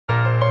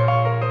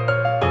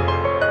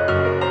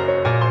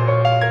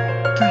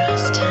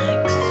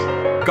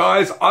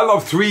Guys, I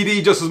love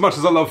 3D just as much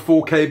as I love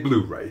 4K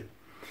Blu-ray.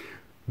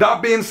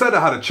 That being said,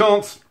 I had a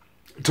chance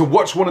to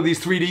watch one of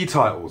these 3D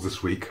titles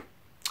this week.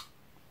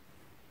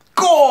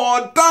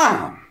 God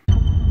damn!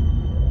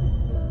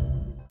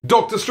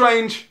 Doctor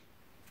Strange.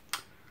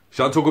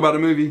 Shall I talk about the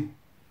movie?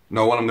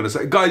 No, what I'm gonna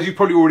say. Guys, you've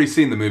probably already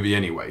seen the movie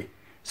anyway,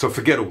 so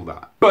forget all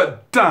that.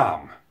 But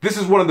damn, this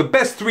is one of the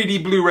best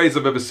 3D Blu-rays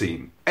I've ever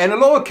seen. In a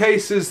lot of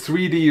cases,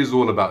 3D is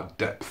all about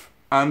depth.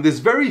 And there's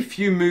very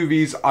few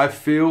movies, I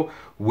feel,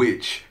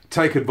 which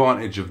take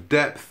advantage of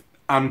depth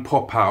and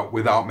pop out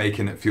without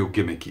making it feel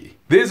gimmicky.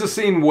 There's a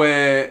scene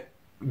where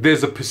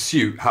there's a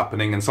pursuit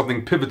happening and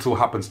something pivotal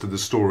happens to the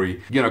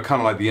story, you know,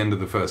 kind of like the end of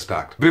the first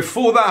act.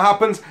 Before that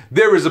happens,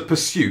 there is a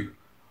pursuit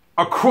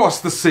across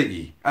the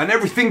city and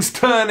everything's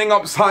turning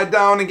upside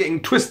down and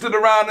getting twisted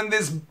around in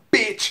this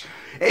bitch.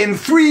 In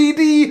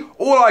 3D,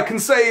 all I can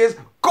say is,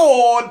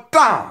 God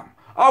damn.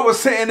 I was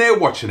sitting there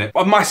watching it,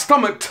 but my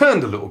stomach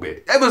turned a little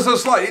bit. Ever so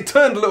slightly, it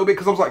turned a little bit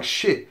because I was like,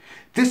 shit,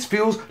 this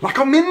feels like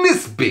I'm in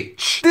this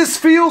bitch. This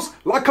feels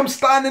like I'm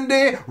standing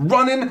there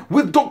running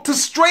with Doctor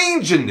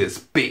Strange in this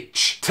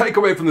bitch. Take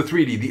away from the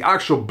 3D, the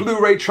actual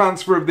Blu-ray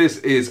transfer of this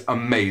is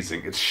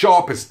amazing. It's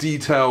sharp, it's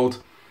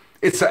detailed.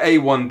 It's an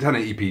A1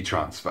 1080p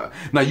transfer.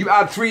 Now you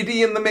add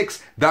 3D in the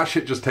mix, that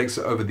shit just takes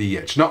it over the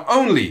edge. Not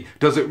only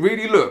does it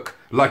really look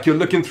like you're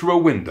looking through a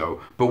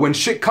window, but when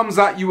shit comes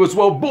at you as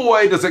well,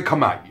 boy, does it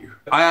come at you.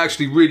 I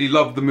actually really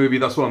loved the movie,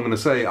 that's what I'm gonna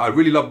say. I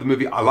really loved the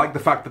movie. I like the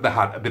fact that they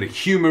had a bit of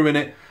humor in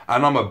it,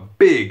 and I'm a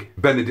big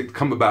Benedict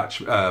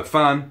Cumberbatch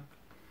fan.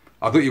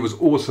 I thought he was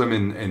awesome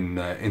in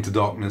Into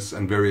Darkness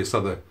and various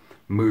other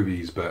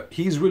movies, but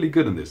he's really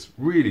good in this,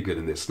 really good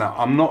in this. Now,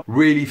 I'm not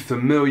really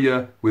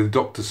familiar with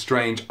Doctor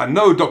Strange. I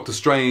know Doctor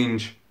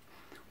Strange,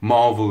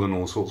 Marvel and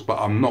all sorts, but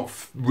I'm not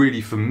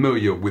really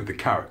familiar with the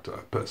character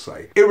per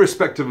se.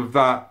 Irrespective of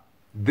that,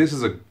 this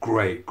is a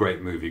great,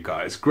 great movie,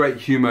 guys. Great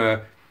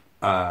humor,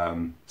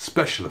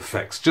 special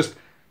effects, just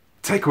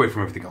take away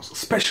from everything else.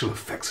 Special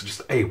effects are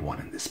just A1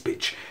 in this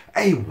bitch.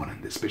 A1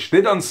 in this bitch.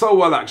 They're done so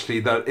well, actually,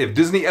 that if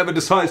Disney ever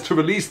decides to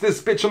release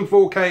this bitch on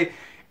 4K,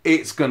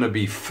 it's gonna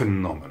be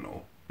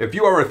phenomenal. If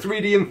you are a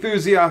 3D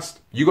enthusiast,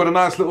 you got a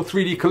nice little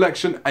 3D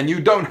collection, and you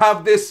don't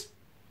have this,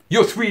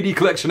 your 3D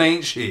collection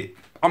ain't shit.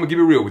 I'm gonna give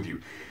it real with you.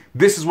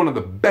 This is one of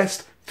the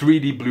best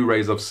 3D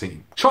Blu-rays I've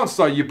seen. Chances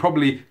are you're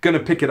probably gonna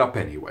pick it up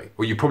anyway,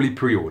 or you probably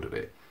pre-ordered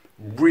it.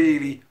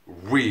 Really,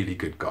 really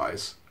good,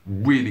 guys.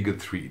 Really good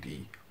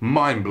 3D.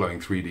 Mind-blowing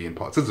 3D in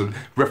parts. This is a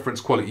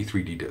reference quality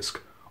 3D disc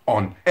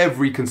on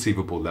every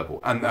conceivable level.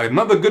 And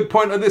another good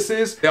point of this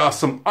is there are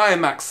some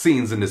IMAX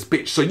scenes in this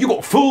bitch, so you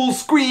got full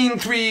screen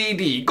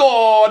 3D.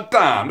 God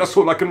damn, that's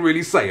all I can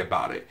really say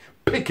about it.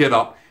 Pick it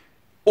up.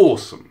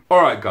 Awesome.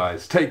 Alright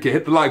guys, take care.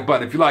 Hit the like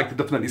button if you liked it.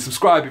 Definitely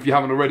subscribe if you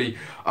haven't already.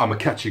 I'ma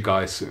catch you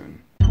guys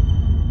soon.